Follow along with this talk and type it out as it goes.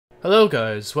Hello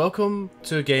guys, welcome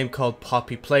to a game called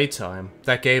Poppy Playtime.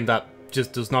 That game that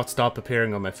just does not stop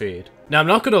appearing on my feed. Now I'm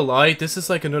not gonna lie, this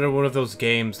is like another one of those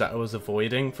games that I was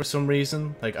avoiding for some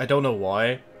reason. Like, I don't know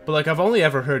why. But like, I've only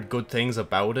ever heard good things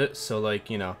about it, so like,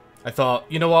 you know. I thought,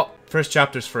 you know what, first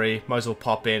chapter's free, might as well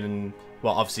pop in and,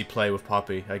 well, obviously play with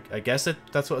Poppy. I guess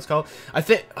that's what it's called. I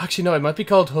think, actually no, it might be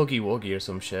called Huggy Wuggy or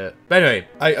some shit. But anyway,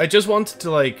 I just wanted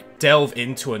to like delve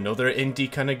into another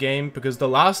indie kind of game, because the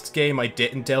last game I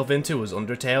didn't delve into was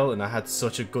Undertale, and I had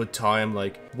such a good time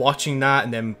like watching that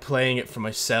and then playing it for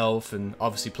myself, and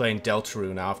obviously playing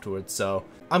Deltarune afterwards, so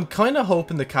I'm kind of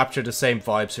hoping to capture the same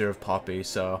vibes here of Poppy,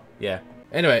 so yeah.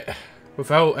 Anyway,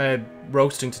 without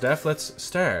roasting to death, let's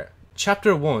start.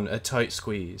 Chapter 1, A Tight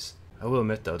Squeeze. I will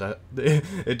admit though that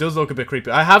it does look a bit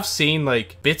creepy. I have seen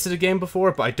like bits of the game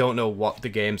before, but I don't know what the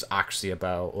game's actually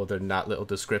about other than that little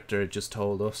descriptor it just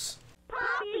told us.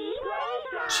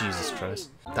 Jesus Christ.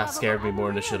 That scared me more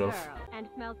than it should have. And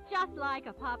smells just like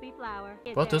a poppy flower.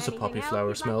 What does a poppy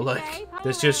flower smell like?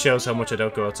 This just shows how much I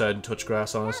don't go outside and touch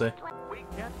grass, honestly.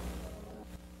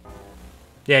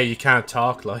 Yeah, you can't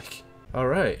talk like.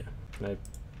 Alright.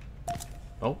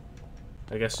 Oh.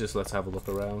 I guess just let's have a look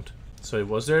around. So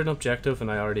was there an objective and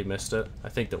I already missed it? I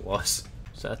think there was.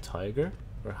 Is that a tiger?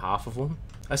 Or half of one?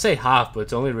 I say half, but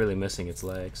it's only really missing its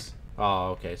legs. Oh,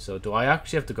 okay. So do I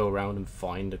actually have to go around and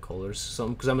find the colors or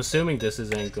something? Because I'm assuming this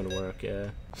ain't gonna work, yeah.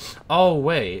 Oh,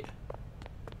 wait.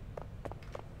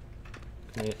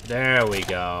 There we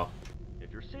go.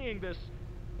 If you're seeing this,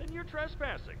 then you're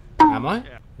trespassing. Am I?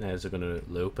 Yeah. Now, is it gonna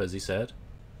loop, as he said?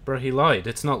 Bro, he lied.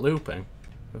 It's not looping.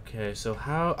 Okay, so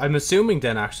how... I'm assuming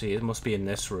then, actually, it must be in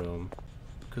this room.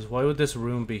 Because why would this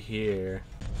room be here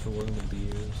if it wasn't going to be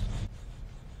used?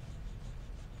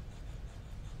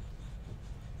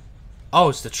 Oh,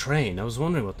 it's the train. I was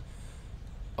wondering what...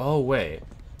 Oh, wait.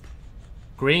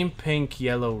 Green, pink,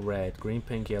 yellow, red. Green,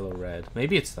 pink, yellow, red.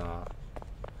 Maybe it's that.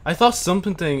 I thought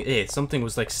something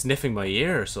was like sniffing my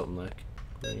ear or something like.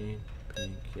 Green,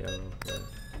 pink, yellow, red.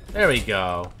 There we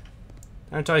go.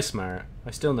 Aren't I smart?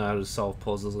 I still know how to solve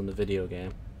puzzles in the video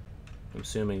game. I'm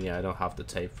assuming, yeah, I don't have the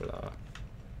tape for that.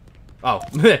 Oh.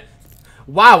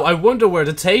 Wow, I wonder where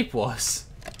the tape was.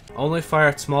 Only fire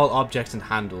at small objects and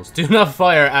handles. Do not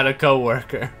fire at a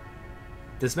co-worker.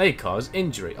 This may cause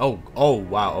injury. Oh,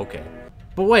 wow, okay.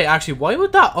 But wait, actually, why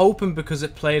would that open because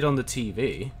it played on the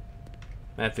TV?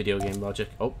 Video game logic.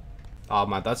 Oh. Oh,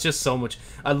 man, that's just so much.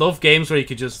 I love games where you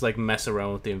could just, like, mess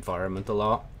around with the environment a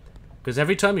lot. Because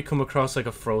every time you come across, like,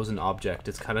 a frozen object,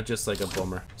 it's kind of just, like, a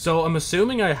bummer. So, I'm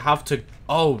assuming I have to...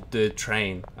 Oh, the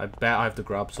train. I bet I have to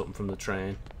grab something from the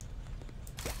train.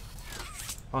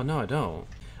 Oh, no, I don't.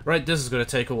 Right, this is going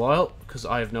to take a while, because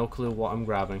I have no clue what I'm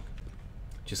grabbing.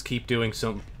 Just keep doing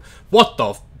something. What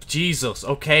the... Jesus,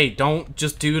 okay, don't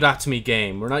just do that to me,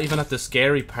 game. We're not even at the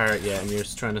scary part yet, and you're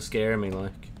just trying to scare me,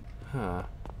 like... Huh.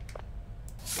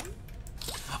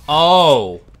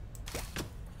 Oh!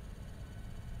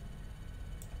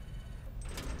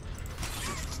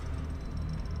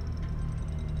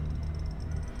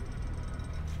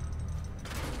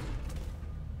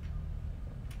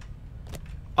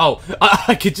 Oh,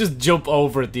 I could just jump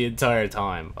over it the entire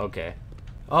time. Okay.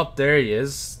 Oh, there he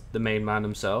is. The main man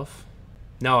himself.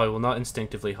 No, I will not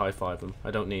instinctively high-five him.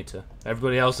 I don't need to.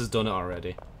 Everybody else has done it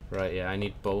already. Right, yeah, I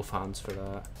need both hands for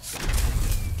that.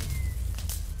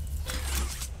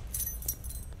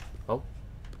 Oh.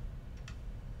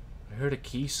 I heard a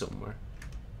key somewhere.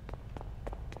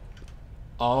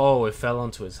 Oh, it fell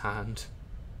onto his hand.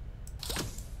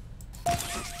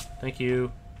 Thank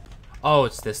you. Oh,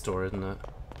 it's this door, isn't it?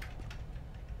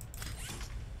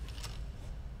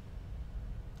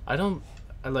 I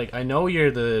know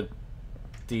you're the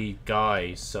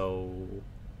guy, so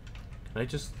can I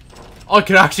just... Oh, I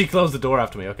can actually close the door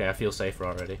after me. Okay, I feel safer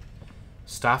already.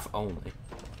 Staff only.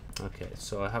 Okay,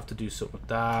 so I have to do something with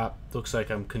that. Looks like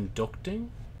I'm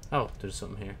conducting. Oh, there's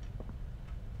something here.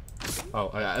 Oh,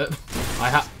 I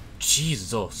have...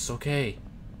 Jesus, okay.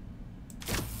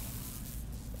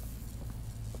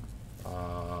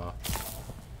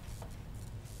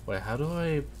 Wait, how do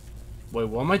I... Wait,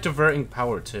 what am I diverting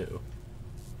power to?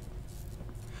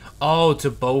 Oh, to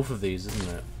both of these, isn't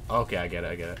it? Okay, I get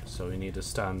it. So we need to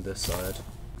stand this side.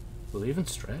 Will it even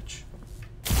stretch?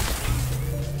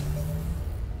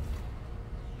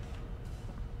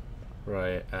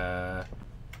 Right,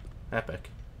 epic.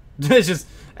 It's just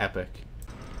epic.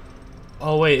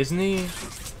 Oh, wait, isn't he...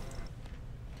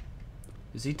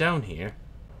 Is he down here?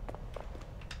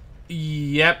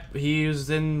 Yep, he was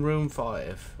in room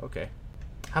 5. Okay.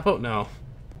 How about no?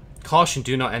 Caution,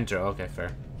 do not enter. Okay,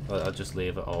 fair. I'll just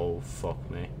leave it. Oh,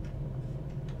 fuck me.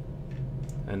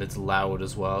 And it's loud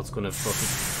as well. It's gonna fucking...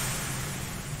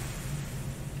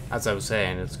 As I was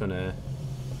saying, it's gonna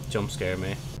jump scare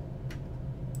me.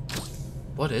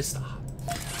 What is that?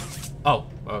 Oh,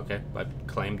 okay. I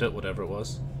claimed it, whatever it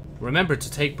was. Remember to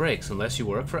take breaks unless you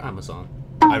work for Amazon.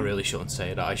 I really shouldn't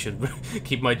say that. I should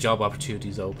keep my job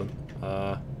opportunities open.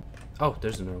 Oh,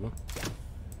 there's another one.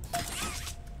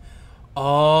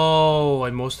 Oh, I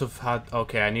must have had...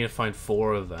 Okay, I need to find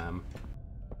 4 of them.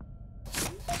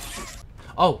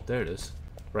 Oh, there it is.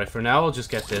 Right, for now I'll just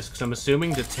get this, because I'm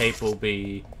assuming the tape will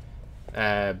be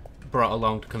brought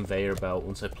along the conveyor belt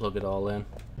once I plug it all in.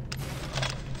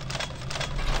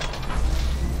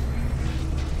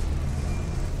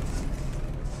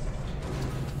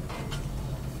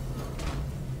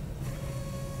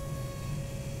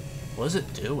 What is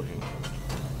it doing?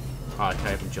 Oh, I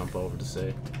can't even jump over to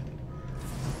see.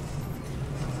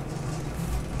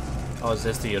 Oh, is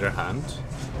this the other hand?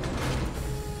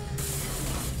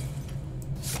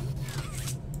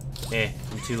 Eh,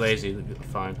 I'm too lazy.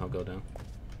 Fine, I'll go down.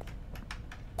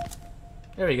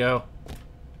 There we go.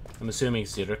 I'm assuming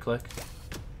it's the other click.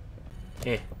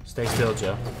 Eh, stay still,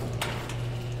 Joe.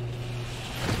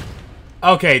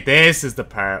 Okay, this is the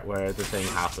part where the thing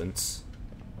happens.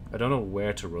 I don't know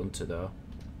where to run to, though.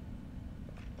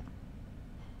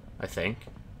 I think.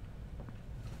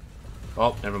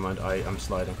 Oh, never mind. I'm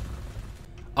sliding.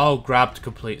 Oh, grabbed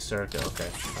complete circuit. Okay.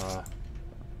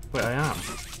 Wait, I am.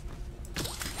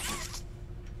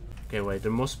 Okay, wait.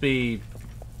 There must be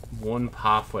one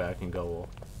pathway I can go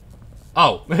up.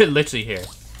 Oh, literally here.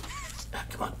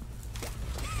 Come on.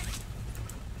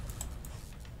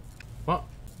 What?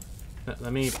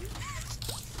 Let me...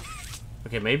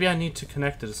 Okay, maybe I need to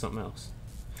connect it to something else.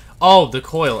 Oh, the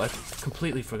coil. I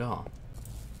completely forgot.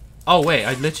 Oh, wait.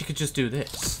 I literally could just do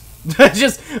this.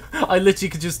 I literally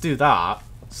could just do that.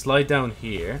 Slide down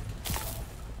here.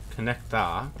 Connect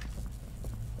that.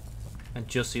 And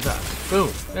just see that. Boom.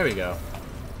 There we go.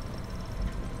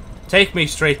 Take me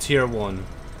straight to tier 1.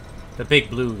 The big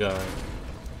blue guy.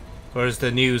 Or as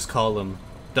the news call him,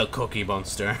 the Cookie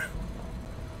Monster.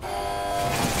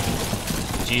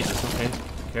 Jesus, okay.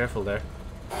 Careful there.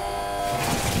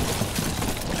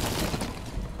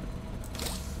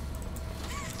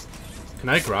 Can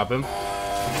I grab him?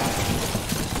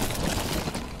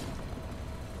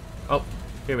 Oh,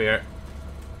 here we are.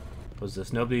 What's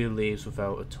this? Nobody leaves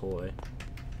without a toy.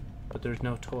 But there's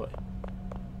no toy.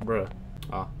 Bruh.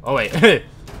 Oh, oh wait.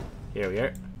 Here we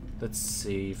are. Let's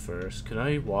see first. Can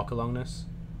I walk along this?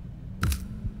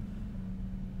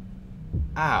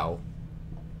 Ow.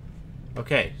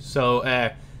 Okay,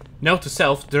 so, note to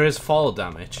self, there is fall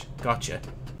damage. Gotcha.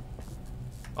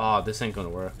 Oh, this ain't gonna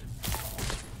work.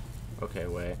 Okay,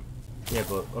 wait. Yeah,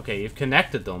 but, okay, you've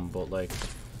connected them, but, like...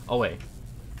 Oh, wait.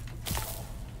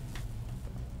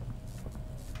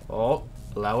 Oh,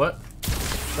 allow it.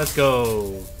 Let's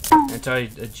go. Aren't I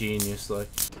a genius, like?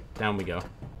 Down we go.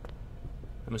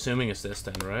 I'm assuming it's this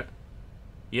then, right?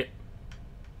 Yep.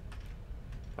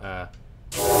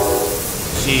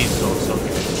 Jeez, so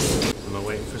good. Am I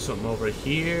waiting for something over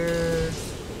here?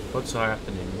 What's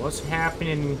happening? What's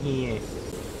happening here?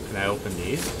 Can I open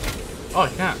these? Oh, I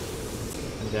can.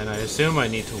 And then I assume I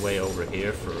need to wait over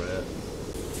here for it.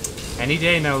 Any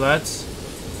day now, lads.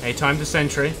 Hey, time to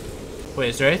sentry. Wait,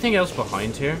 is there anything else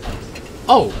behind here?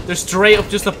 Oh, there's straight up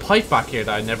just a pipe back here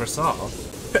that I never saw.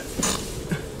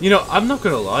 You know, I'm not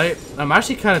gonna lie. I'm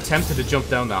actually kind of tempted to jump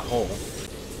down that hole.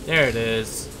 There it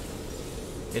is.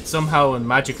 It somehow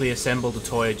magically assembled a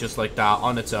toy just like that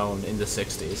on its own in the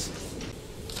 60s.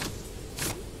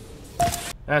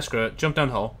 Screw it. Jump down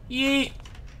hole. Yeet!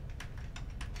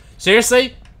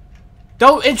 Seriously?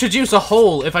 Don't introduce a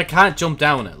hole if I can't jump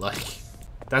down it, like.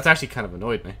 That's actually kind of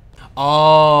annoyed me.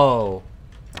 Oh.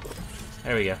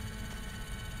 There we go.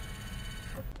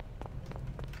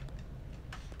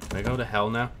 Can I go to hell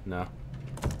now? No.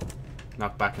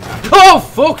 Knock back in that. Oh,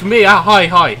 fuck me!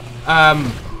 Hi.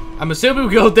 I'm assuming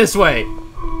we go this way.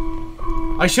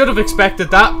 I should have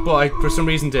expected that, but I, for some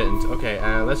reason, didn't. Okay,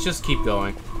 let's just keep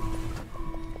going.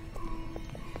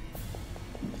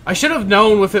 I should have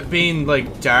known with it being,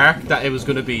 like, dark that it was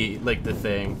gonna be, like, the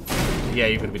thing. Yeah,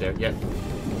 you're gonna be there. Yep.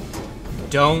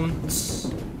 Don't.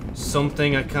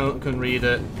 Something, I can read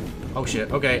it. Oh,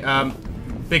 shit. Okay,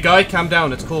 big guy, calm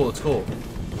down. It's cool, it's cool.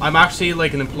 I'm actually,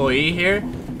 like, an employee here.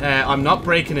 I'm not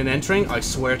breaking and entering, I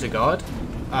swear to God.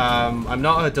 I'm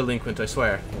not a delinquent, I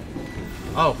swear.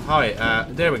 Oh, hi.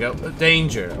 There we go.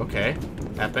 Danger. Okay.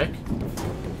 Epic.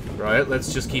 Right,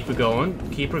 let's just keep it going.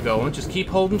 Keep her going. Just keep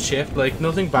holding shift. Like,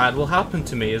 nothing bad will happen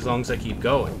to me as long as I keep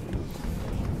going.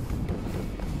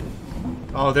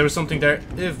 Oh, there was something there.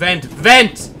 Vent.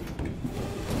 Vent!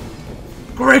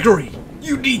 Gregory,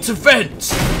 you need to vent!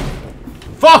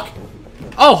 Fuck!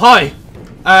 Oh, hi!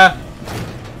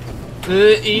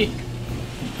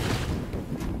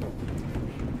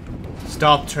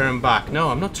 Stop, turn back. No,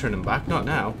 I'm not turning back, not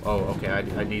now. Oh, okay,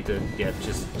 I need to, yeah,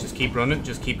 just keep running,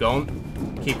 just keep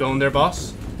going. Keep going there,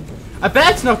 boss. I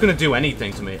bet it's not gonna do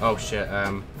anything to me. Oh, shit,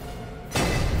 I'm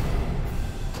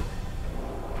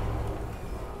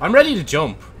ready to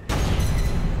jump.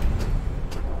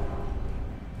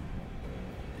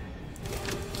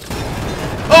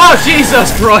 Oh,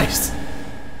 Jesus Christ!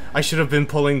 I should have been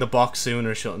pulling the box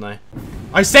sooner, shouldn't I?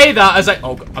 I say that as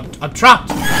oh, I'm trapped!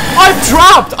 I'm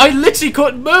trapped! I literally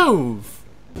couldn't move!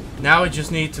 Now I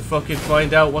just need to fucking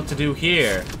find out what to do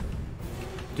here.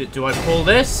 Do I pull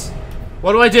this?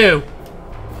 What do I do?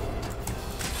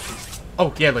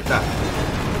 Oh, yeah, like that.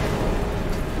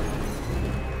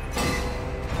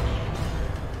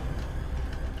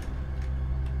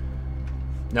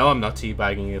 No, I'm not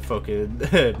teabagging a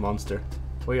fucking monster.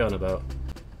 What are you on about?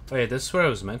 Oh yeah, this is where I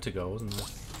was meant to go, wasn't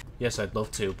it? Yes, I'd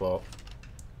love to, but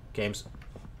games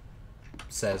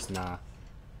says nah.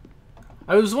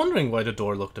 I was wondering why the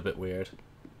door looked a bit weird.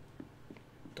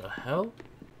 The hell?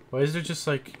 Why is there just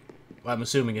like, I'm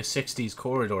assuming a 60s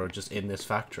corridor just in this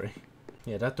factory?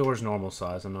 Yeah, that door's normal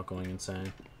size, I'm not going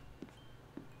insane.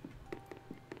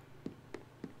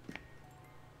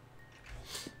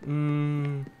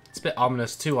 It's a bit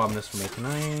ominous, too ominous for me. Can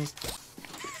I...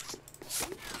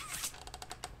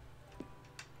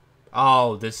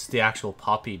 Oh, this is the actual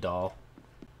Poppy doll.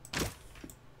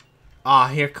 Ah,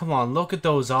 here, come on, look at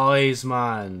those eyes,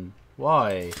 man.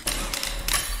 Why?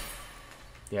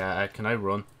 Yeah, can I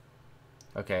run?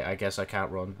 Okay, I guess I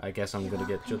can't run. I guess I'm gonna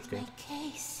get jump scared.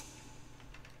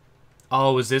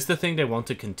 Oh, is this the thing they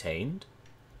wanted contained?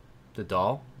 The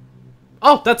doll?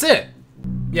 Oh, that's it!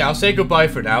 Yeah, I'll say goodbye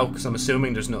for now, because I'm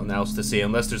assuming there's nothing else to see,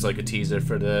 unless there's like a teaser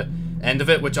for the end of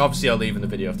it, which obviously I'll leave in the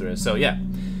video if there is. So, yeah.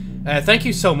 Thank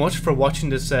you so much for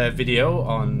watching this video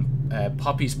on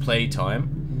Poppy's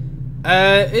Playtime.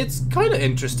 It's kind of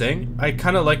interesting. I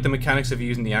kind of like the mechanics of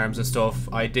using the arms and stuff.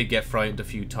 I did get frightened a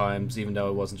few times, even though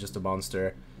it wasn't just a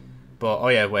monster. But, oh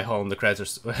yeah, wait, hold on, the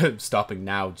credits are stopping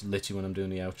now, literally when I'm doing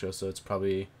the outro, so it's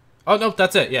probably... Oh, no,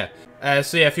 that's it, yeah.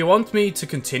 So yeah, if you want me to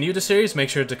continue the series, make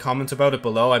sure to comment about it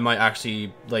below. I might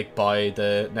actually, like, buy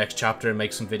the next chapter and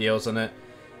make some videos on it.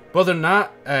 But other than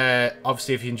that,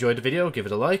 obviously if you enjoyed the video, give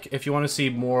it a like. If you want to see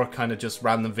more kind of just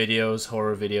random videos,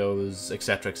 horror videos,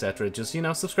 etc, just, you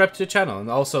know, subscribe to the channel. And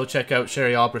also check out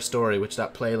Sherry Albert's story, which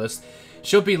that playlist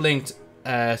should be linked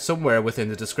somewhere within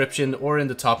the description or in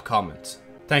the top comment.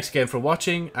 Thanks again for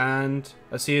watching, and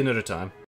I'll see you another time.